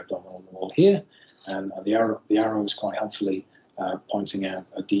edge of the abdominal wall here. And the arrow is quite helpfully pointing out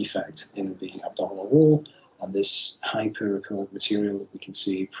a defect in the abdominal wall, and this high perichord material that we can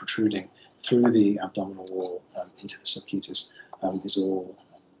see protruding through the abdominal wall into the subcutis is all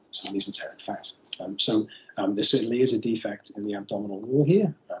some mesenteric fat. So there certainly is a defect in the abdominal wall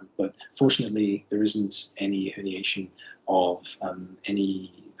here, but fortunately there isn't any herniation of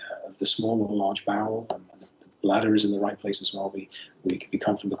any of the small or large bowel. The bladder is in the right place as well. We can be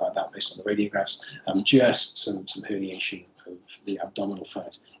confident about that based on the radiographs. Just some herniation of the abdominal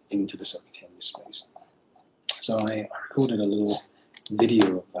fat into the subcutaneous space. So I recorded a little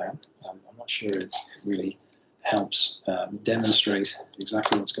video of that. I'm not sure it really helps demonstrate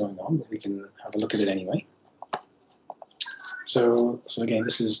exactly what's going on, but we can have a look at it anyway. So again,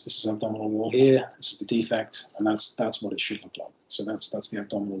 this is abdominal wall here. This is the defect, and that's what it should look like. So that's the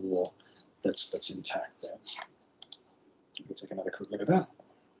abdominal wall that's intact there. We'll take another quick look at that.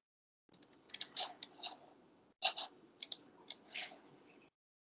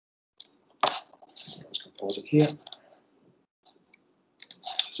 So I'm just going to pause it here.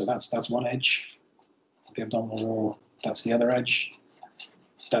 So that's one edge of the abdominal wall. That's the other edge.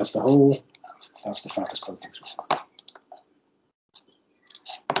 That's the hole. That's the fat that's poking through.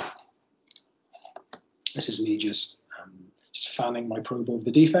 This is me just fanning my probe over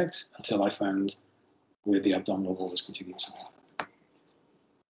the defect until I found where the abdominal wall is contiguous.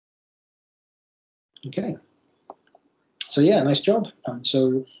 Okay. So yeah, nice job.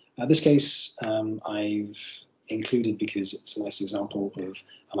 So this case I've included because it's a nice example of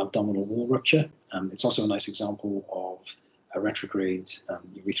an abdominal wall rupture. It's also a nice example of a retrograde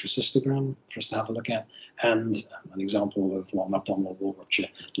urethrocystogram for us to have a look at, and an example of what an abdominal wall rupture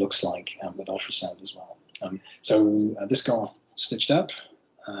looks like with ultrasound as well. So this got stitched up,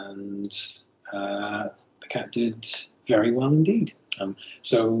 and the cat did very well indeed.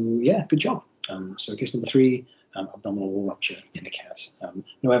 So yeah, good job. So case number 3, abdominal wall rupture in the cat.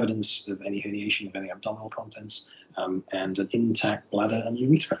 No evidence of any herniation of any abdominal contents, and an intact bladder and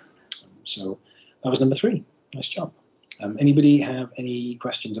urethra. So that was number 3. Nice job. Anybody have any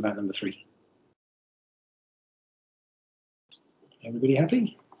questions about number 3? Everybody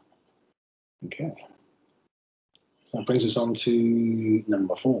happy? Okay. So that brings us on to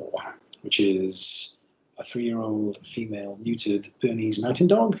number 4, which is a 3-year-old female neutered Bernese mountain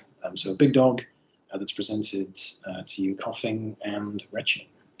dog. So a big dog that's presented to you coughing and retching.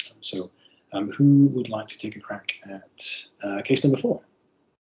 So Who would like to take a crack at case number 4?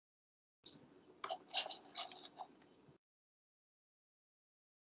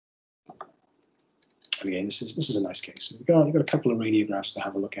 Again, this is a nice case. You've got a couple of radiographs to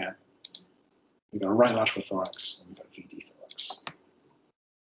have a look at. We've got a right lateral thorax and we've got a VD thorax.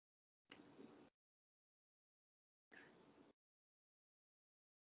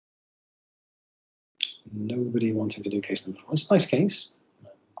 Nobody wanting to do case number 4. It's a nice case.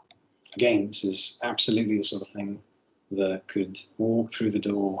 Again, this is absolutely the sort of thing that could walk through the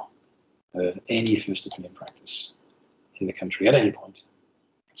door of any first opinion practice in the country at any point.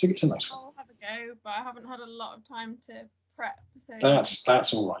 It's a nice one. I'll have a go, but I haven't had a lot of time to prep. So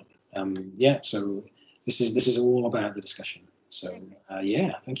that's all right. Yeah, so this is all about the discussion. So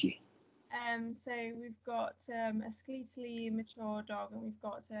yeah, thank you. So we've got a skeletally mature dog, and we've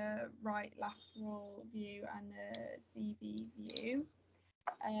got a right lateral view and a DV view.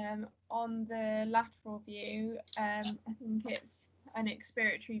 On the lateral view, I think it's an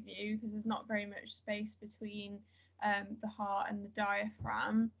expiratory view because there's not very much space between the heart and the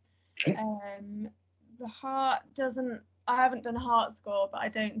diaphragm. Okay. The heart doesn't, I haven't done a heart score, but I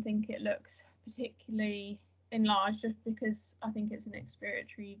don't think it looks particularly enlarged just because I think it's an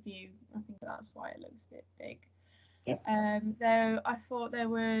expiratory view. I think that's why it looks a bit big. Yeah. Though I thought there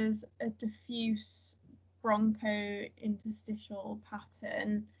was a diffuse bronchointerstitial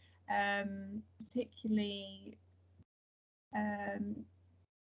pattern, particularly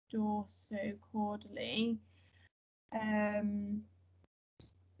dorsocaudally.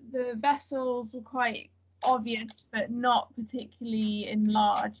 The vessels were quite obvious, but not particularly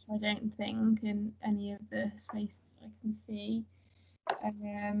enlarged, I don't think, in any of the spaces I can see.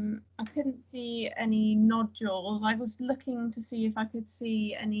 I couldn't see any nodules. I was looking to see if I could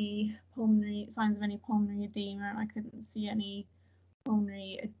see any signs of any pulmonary edema, and I couldn't see any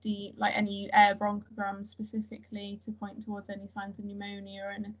pulmonary edema, like any air bronchograms specifically to point towards any signs of pneumonia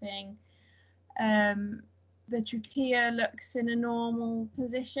or anything. The trachea looks in a normal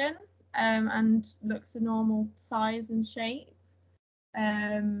position and looks a normal size and shape.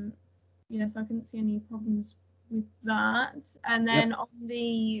 Yeah, so I couldn't see any problems with that. And then on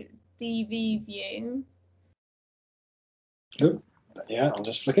the DV view. Oh, yeah, I'll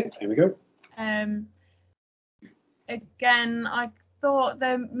just flick it. Here we go. Again, I thought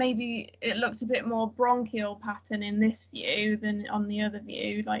there maybe it looked a bit more bronchial pattern in this view than on the other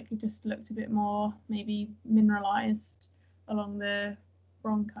view. Like it just looked a bit more maybe mineralized along the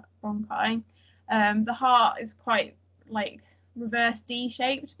bronchi. The heart is quite like reverse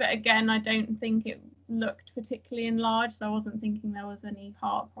D-shaped, but again, I don't think it looked particularly enlarged, so I wasn't thinking there was any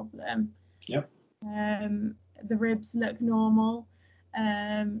heart problem. Yep. The ribs look normal.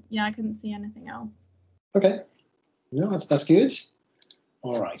 Yeah, I couldn't see anything else. Okay. No, that's good.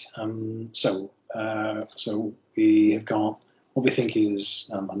 All right. So we have got what we think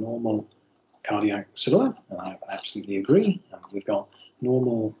is a normal cardiac silhouette, and I absolutely agree. We've got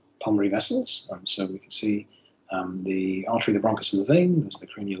normal pulmonary vessels, so we can see the artery, the bronchus, and the vein. Those are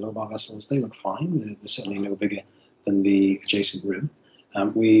the craniolobar vessels. They look fine. They're certainly no bigger than the adjacent rib.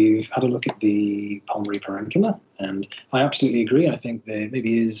 We've had a look at the pulmonary parenchyma, and I absolutely agree. I think there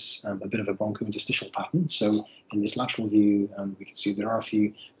maybe is a bit of a bronchointerstitial pattern. So in this lateral view, we can see there are a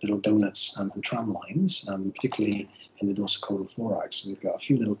few little donuts and tram lines, particularly in the dorsocaudal thorax. So we've got a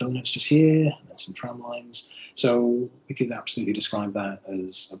few little donuts just here and some tram lines. So we could absolutely describe that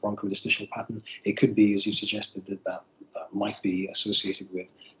as a bronchointerstitial pattern. It could be, as you suggested, that might be associated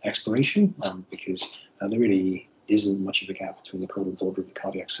with expiration, because there really isn't much of a gap between the caudal border of the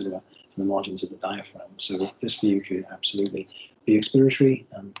cardiac silhouette and the margins of the diaphragm. So this view could absolutely be expiratory.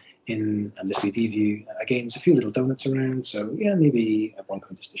 In this VD view, again, there's a few little donuts around, so yeah, maybe a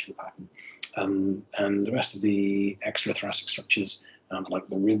bronchointerstitial pattern. And the rest of the extrathoracic structures, like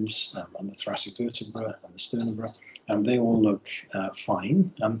the ribs and the thoracic vertebra and the sternobra, they all look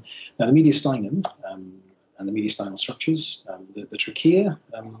fine. Now the mediastinum and the mediastinal structures, the trachea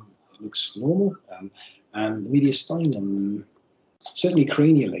looks normal, and the mediastinum, certainly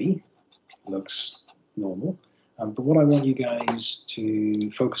cranially, looks normal. But what I want you guys to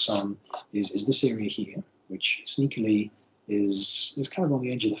focus on is this area here, which sneakily is kind of on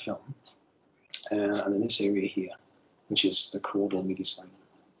the edge of the film, and then this area here, which is the caudal mediastinum.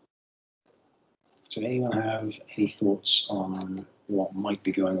 So anyone have any thoughts on what might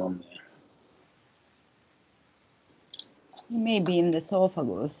be going on there? Maybe in the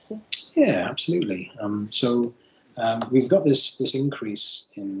esophagus. Yeah, absolutely. We've got this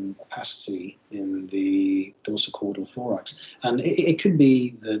increase in opacity in the dorsocaudal thorax, and it could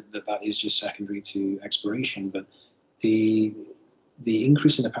be that is just secondary to expiration, but the the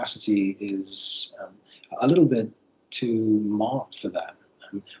increase in opacity is a little bit too marked for that.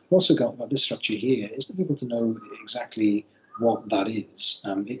 We've also got this structure here. It's difficult to know exactly what that is.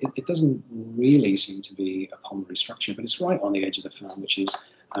 It doesn't really seem to be a pulmonary structure, but it's right on the edge of the film, which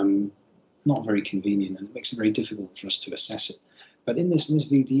is not very convenient, and it makes it very difficult for us to assess it. But in this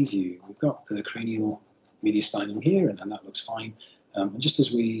VD view, we've got the cranial mediastinum here, and that looks fine. And just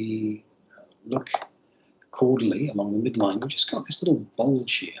as we look caudally along the midline, we've just got this little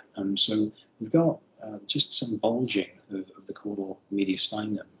bulge here. So we've got just some bulging of the caudal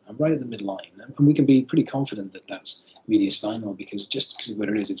mediastinum right at the midline. And we can be pretty confident that that's mediastinal because of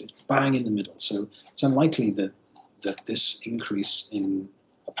where it is, it's bang in the middle. So it's unlikely that this increase in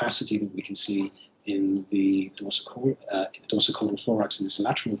opacity that we can see in the dorsocaudal thorax in this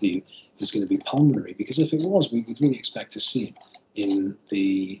lateral view is going to be pulmonary, because if it was, we would really expect to see it in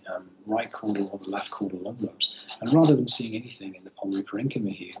the right caudal or the left caudal lung lobes. And rather than seeing anything in the pulmonary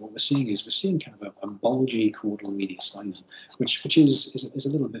parenchyma here, what we're seeing kind of a bulgy caudal mediastinum, which is a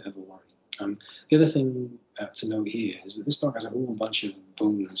little bit of a worry. The other thing to note here is that this dog has a whole bunch of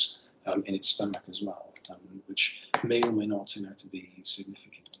bones in its stomach as well, which may or may not turn out to be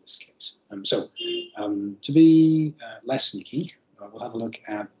significant in this case. To be less sneaky, we'll have a look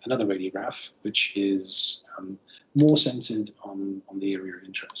at another radiograph, which is more centered on the area of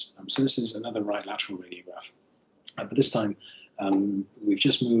interest. So this is another right lateral radiograph, but this time we've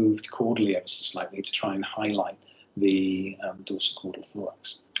just moved caudally ever so slightly to try and highlight the dorsocaudal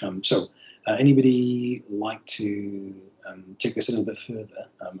thorax. Anybody like to take this a little bit further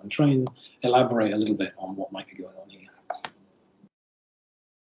and try and elaborate a little bit on what might be going on here?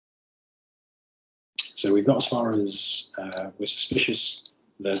 So we've got as far as we're suspicious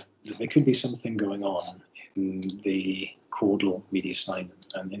that there could be something going on in the caudal mediastinum.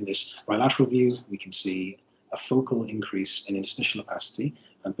 And in this bilateral view, we can see a focal increase in interstitial opacity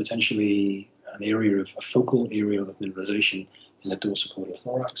and potentially a focal area of mineralization in the dorsocaudal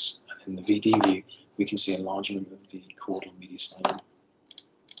thorax. And in the VD view, we can see enlargement of the caudal mediastinum.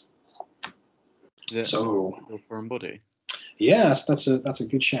 Is it so your foreign body? Yes, that's a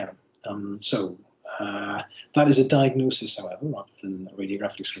good shout. That is a diagnosis, however, rather than a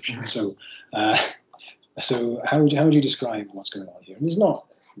radiographic description. So how would you describe what's going on here? And there's not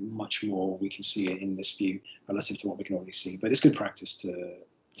much more we can see in this view relative to what we can already see, but it's good practice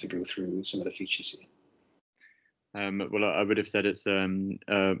to go through some of the features here. Well, I would have said it's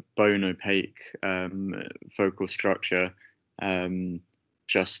a bone opaque focal structure,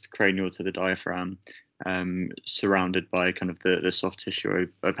 just cranial to the diaphragm, surrounded by kind of the soft tissue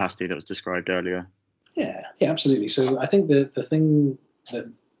opacity that was described earlier. Yeah, absolutely. So I think the thing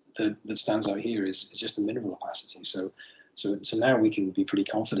that stands out here is just the mineral opacity. So now we can be pretty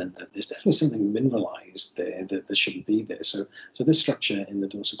confident that there's definitely something mineralized there that shouldn't be there. So this structure in the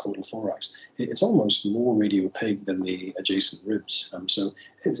dorsocaudal thorax, it's almost more radiopaque than the adjacent ribs. So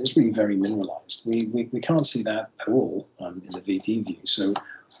it's really very mineralized. We can't see that at all in the VD view. So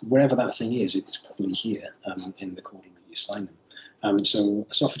wherever that thing is, it's probably here in the caudal mediastinum. So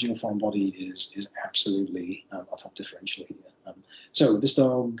esophageal foreign body is absolutely a top differential here. So this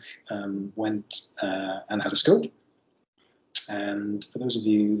dog went and had a scope. And for those of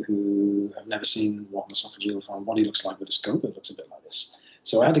you who have never seen what an esophageal foreign body looks like with a scope, it looks a bit like this.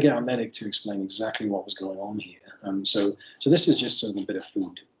 So I had to get our medic to explain exactly what was going on here. So this is just sort of a bit of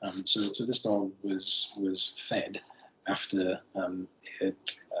food. So this dog was fed after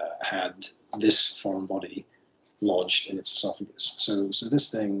it had this foreign body lodged in its esophagus. So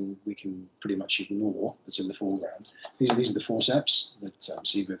this thing we can pretty much ignore that's in the foreground. These are the forceps that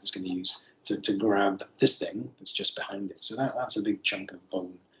CertVDI is going to use to grab this thing that's just behind it. So that's a big chunk of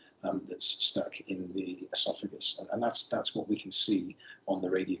bone that's stuck in the esophagus, and that's what we can see on the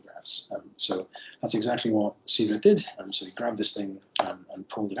radiographs. So that's exactly what CertVDI did. So he grabbed this thing and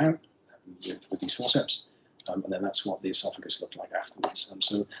pulled it out with these forceps. And then that's what the esophagus looked like afterwards.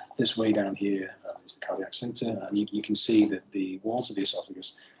 So this way down here is the cardiac sphincter, and you can see that the walls of the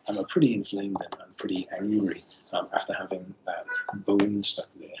esophagus are pretty inflamed and pretty angry after having that bone stuck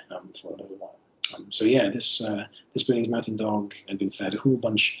there for a little while. So yeah, this Bernese Mountain Dog had been fed a whole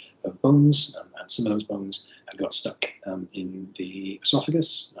bunch of bones, and some of those bones had got stuck in the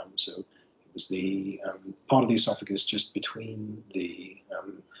esophagus. So it was the part of the esophagus just between the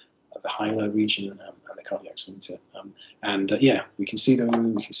hilar region and the cardiac sphincter. Yeah, we can see it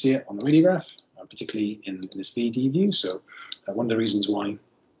on the radiograph, particularly in this VD view. So one of the reasons why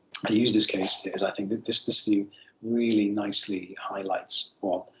I use this case is I think that this view really nicely highlights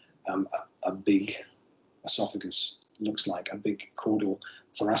what a big esophagus looks like, a big caudal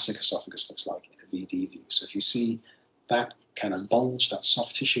thoracic esophagus looks like in a VD view. So if you see that kind of bulge, that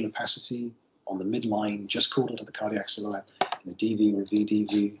soft tissue opacity on the midline, just caudal to the cardiac silhouette, in a DV or a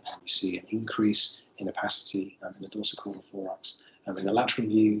VDV, and we see an increase in opacity in the dorsocaudal thorax. In the lateral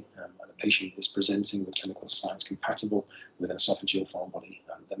view, and the patient is presenting with clinical signs compatible with an esophageal foreign body,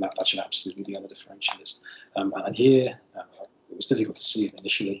 then that should absolutely be on the differentialist. And here, it was difficult to see it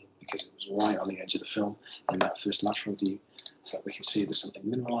initially because it was right on the edge of the film in that first lateral view. So we can see there's something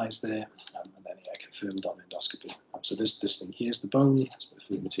mineralized there, and then confirmed on endoscopy. So this thing here is the bone, it's the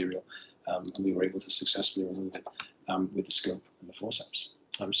fluid material, and we were able to successfully remove it with the scope and the forceps.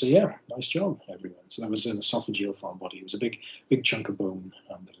 So yeah, nice job, everyone. So that was an esophageal foreign body. It was a big chunk of bone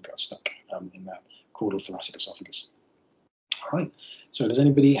that got stuck in that caudal thoracic esophagus. All right. So does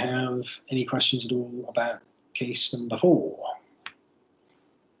anybody have any questions at all about case number 4?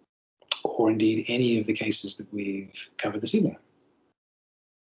 Or indeed any of the cases that we've covered this evening?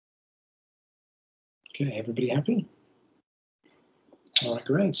 Okay, everybody happy? All right,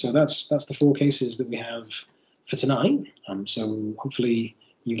 great. So that's the 4 cases that we have for tonight. So hopefully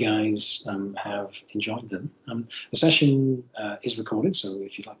you guys have enjoyed them. The session is recorded, so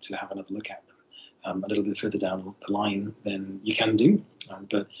if you'd like to have another look at them a little bit further down the line, then you can do.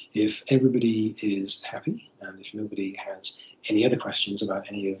 But if everybody is happy, and if nobody has any other questions about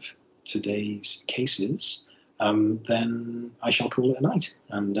any of today's cases, then I shall call it a night.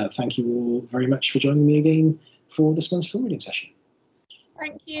 And thank you all very much for joining me again for this month's film reading session.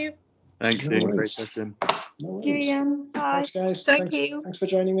 Thank you. Thanks, No Ian. Great worries. session. No Thank you, worries. Ian. Bye. Thanks, guys. Thank you. Thanks for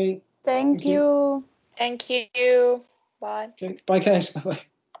joining me. Thank you. Thank you. Bye. Okay, bye, guys. Bye-bye.